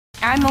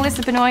I'm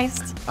Melissa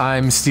Benoist.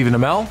 I'm Stephen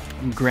Amell.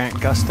 I'm Grant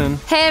Gustin.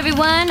 Hey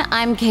everyone,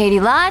 I'm Caity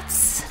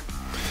Lotz.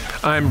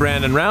 I'm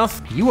Brandon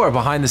Routh. You are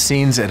behind the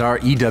scenes at our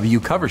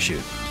EW cover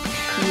shoot.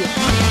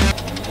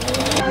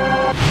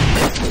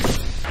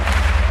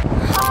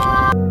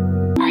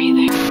 Are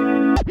you there?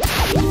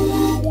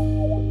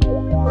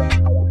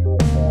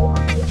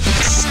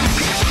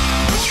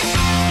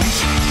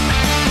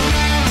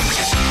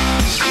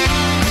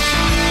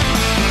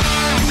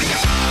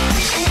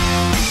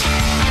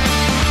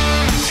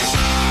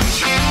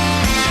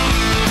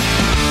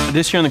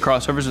 This year in the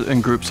crossovers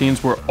and group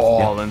scenes, we're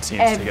all in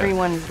scenes together.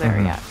 Everyone's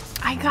there, yeah.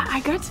 I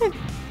got to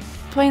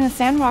play in the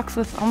sandbox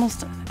with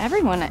almost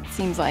everyone, it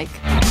seems like.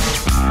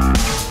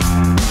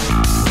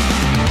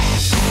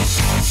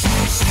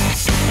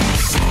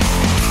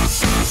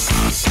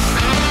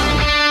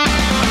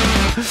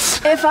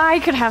 If I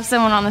could have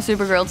someone on the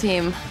Supergirl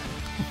team,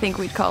 I think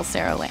we'd call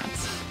Sarah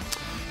Lance.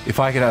 If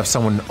I could have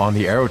someone on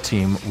the Arrow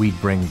team, we'd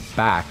bring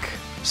back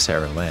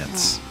Sarah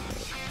Lance.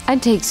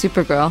 I'd take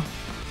Supergirl.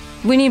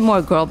 We need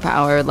more girl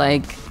power,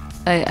 like,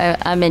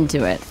 I'm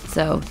into it,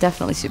 so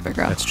definitely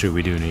Supergirl. That's true,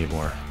 we do need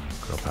more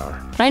girl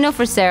power. But I know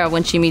for Sarah,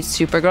 when she meets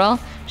Supergirl,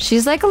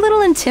 she's like a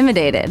little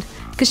intimidated,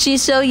 because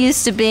she's so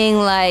used to being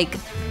like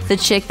the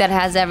chick that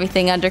has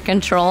everything under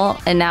control,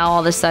 and now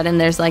all of a sudden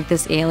there's like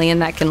this alien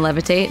that can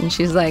levitate, and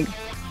she's like,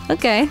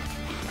 okay,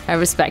 I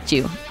respect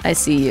you, I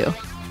see you,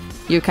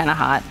 you're kind of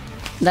hot.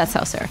 That's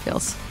how Sarah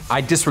feels. I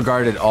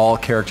disregarded all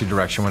character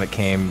direction when it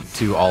came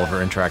to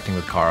Oliver interacting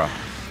with Cara.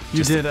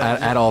 You did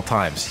at all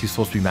times. He was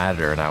supposed to be mad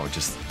at her, and I would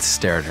just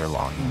stare at her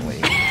longingly.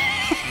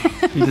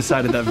 You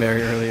decided that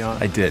very early on.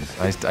 I did.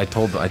 I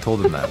told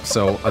them that.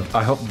 So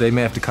I hope they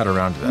may have to cut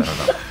around to that. I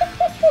don't know.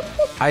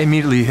 I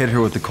immediately hit her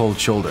with the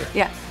cold shoulder.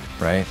 Yeah.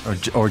 Right?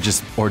 Or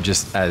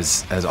just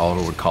as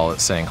Oliver would call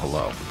it, saying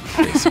hello,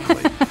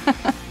 basically.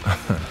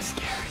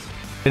 Scary.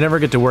 I never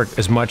get to work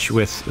as much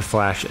with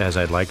Flash as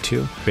I'd like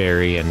to.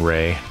 Barry and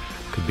Ray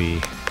could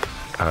be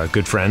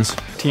good friends.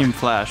 Team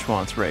Flash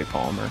wants Ray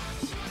Palmer.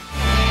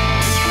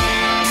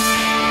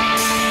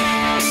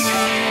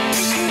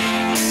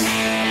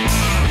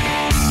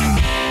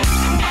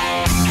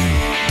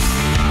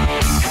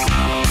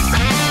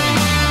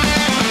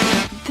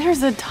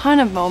 There's a ton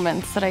of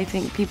moments that I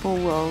think people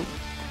will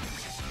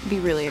be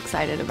really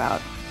excited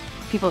about.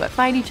 People that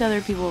fight each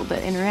other, people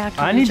that interact with each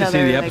other. I need to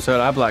see the episode.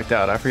 I blacked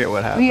out. I forget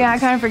what happened. Yeah, I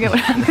kind of forget what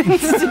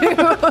happens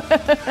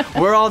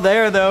too. We're all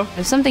there though.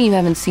 There's something you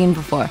haven't seen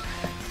before,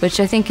 which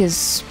I think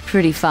is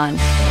pretty fun.